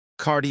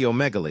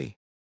Cardiomegaly.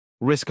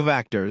 Risk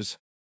factors.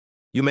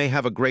 You may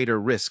have a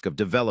greater risk of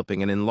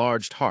developing an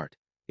enlarged heart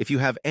if you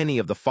have any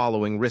of the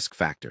following risk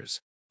factors.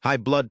 High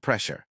blood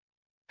pressure.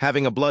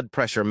 Having a blood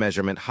pressure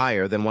measurement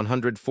higher than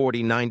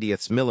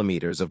 140/90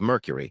 millimeters of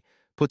mercury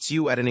puts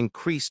you at an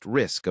increased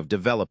risk of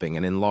developing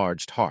an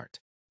enlarged heart.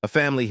 A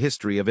family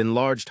history of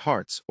enlarged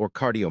hearts or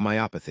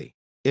cardiomyopathy.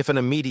 If an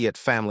immediate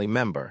family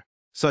member,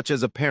 such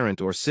as a parent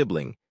or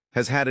sibling,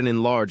 has had an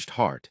enlarged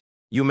heart,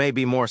 you may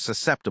be more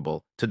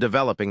susceptible to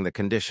developing the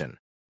condition.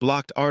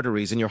 Blocked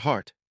arteries in your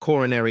heart,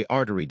 coronary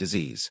artery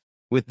disease.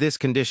 With this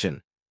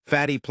condition,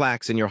 fatty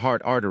plaques in your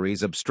heart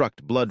arteries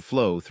obstruct blood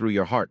flow through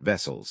your heart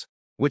vessels,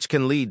 which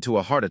can lead to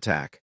a heart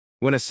attack.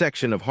 When a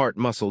section of heart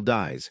muscle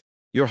dies,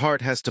 your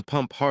heart has to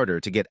pump harder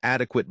to get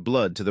adequate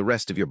blood to the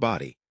rest of your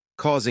body,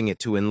 causing it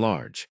to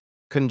enlarge.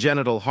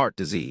 Congenital heart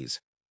disease.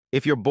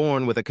 If you're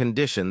born with a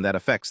condition that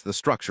affects the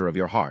structure of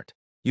your heart,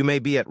 you may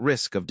be at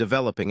risk of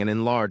developing an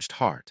enlarged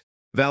heart.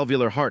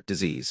 Valvular heart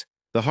disease.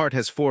 The heart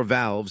has 4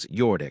 valves,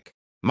 aortic,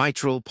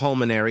 mitral,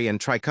 pulmonary, and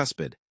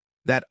tricuspid,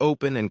 that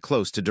open and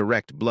close to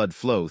direct blood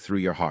flow through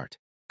your heart.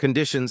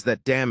 Conditions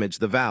that damage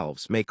the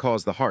valves may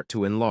cause the heart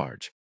to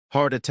enlarge.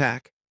 Heart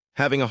attack.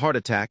 Having a heart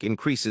attack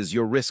increases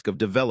your risk of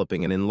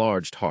developing an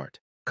enlarged heart.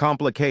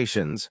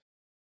 Complications.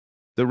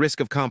 The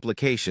risk of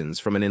complications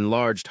from an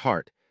enlarged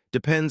heart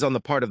depends on the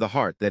part of the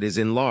heart that is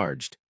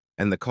enlarged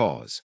and the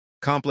cause.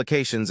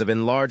 Complications of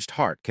enlarged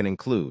heart can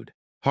include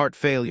heart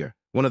failure,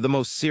 one of the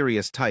most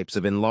serious types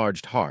of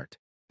enlarged heart.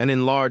 An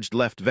enlarged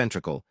left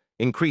ventricle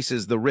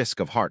increases the risk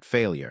of heart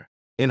failure.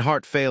 In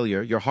heart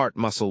failure, your heart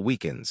muscle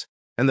weakens,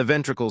 and the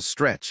ventricles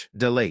stretch,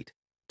 dilate,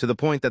 to the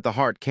point that the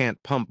heart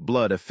can't pump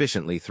blood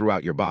efficiently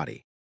throughout your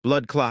body.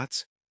 Blood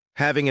clots.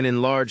 Having an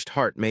enlarged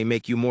heart may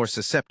make you more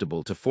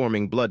susceptible to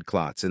forming blood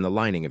clots in the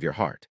lining of your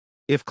heart.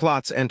 If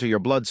clots enter your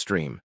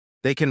bloodstream,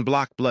 they can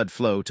block blood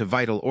flow to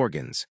vital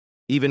organs,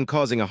 even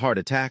causing a heart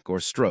attack or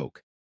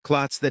stroke.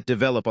 Clots that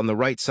develop on the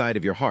right side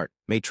of your heart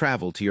may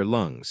travel to your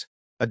lungs,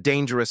 a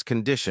dangerous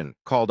condition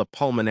called a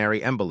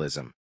pulmonary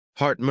embolism.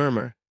 Heart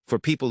murmur. For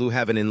people who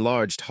have an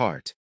enlarged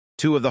heart,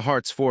 2 of the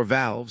heart's 4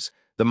 valves,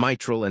 the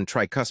mitral and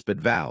tricuspid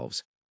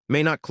valves,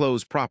 may not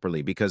close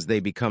properly because they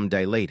become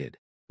dilated,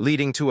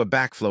 leading to a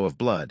backflow of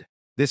blood.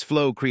 This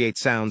flow creates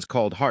sounds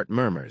called heart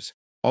murmurs,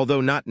 although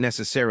not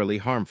necessarily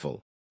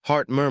harmful.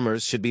 Heart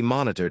murmurs should be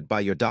monitored by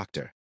your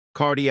doctor.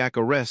 Cardiac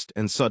arrest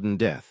and sudden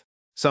death.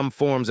 Some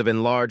forms of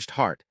enlarged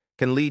heart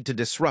can lead to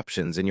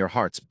disruptions in your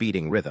heart's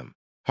beating rhythm.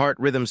 Heart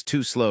rhythms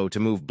too slow to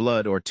move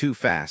blood or too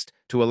fast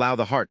to allow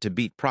the heart to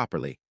beat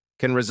properly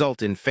can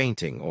result in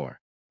fainting or,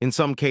 in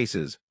some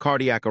cases,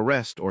 cardiac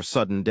arrest or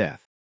sudden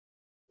death.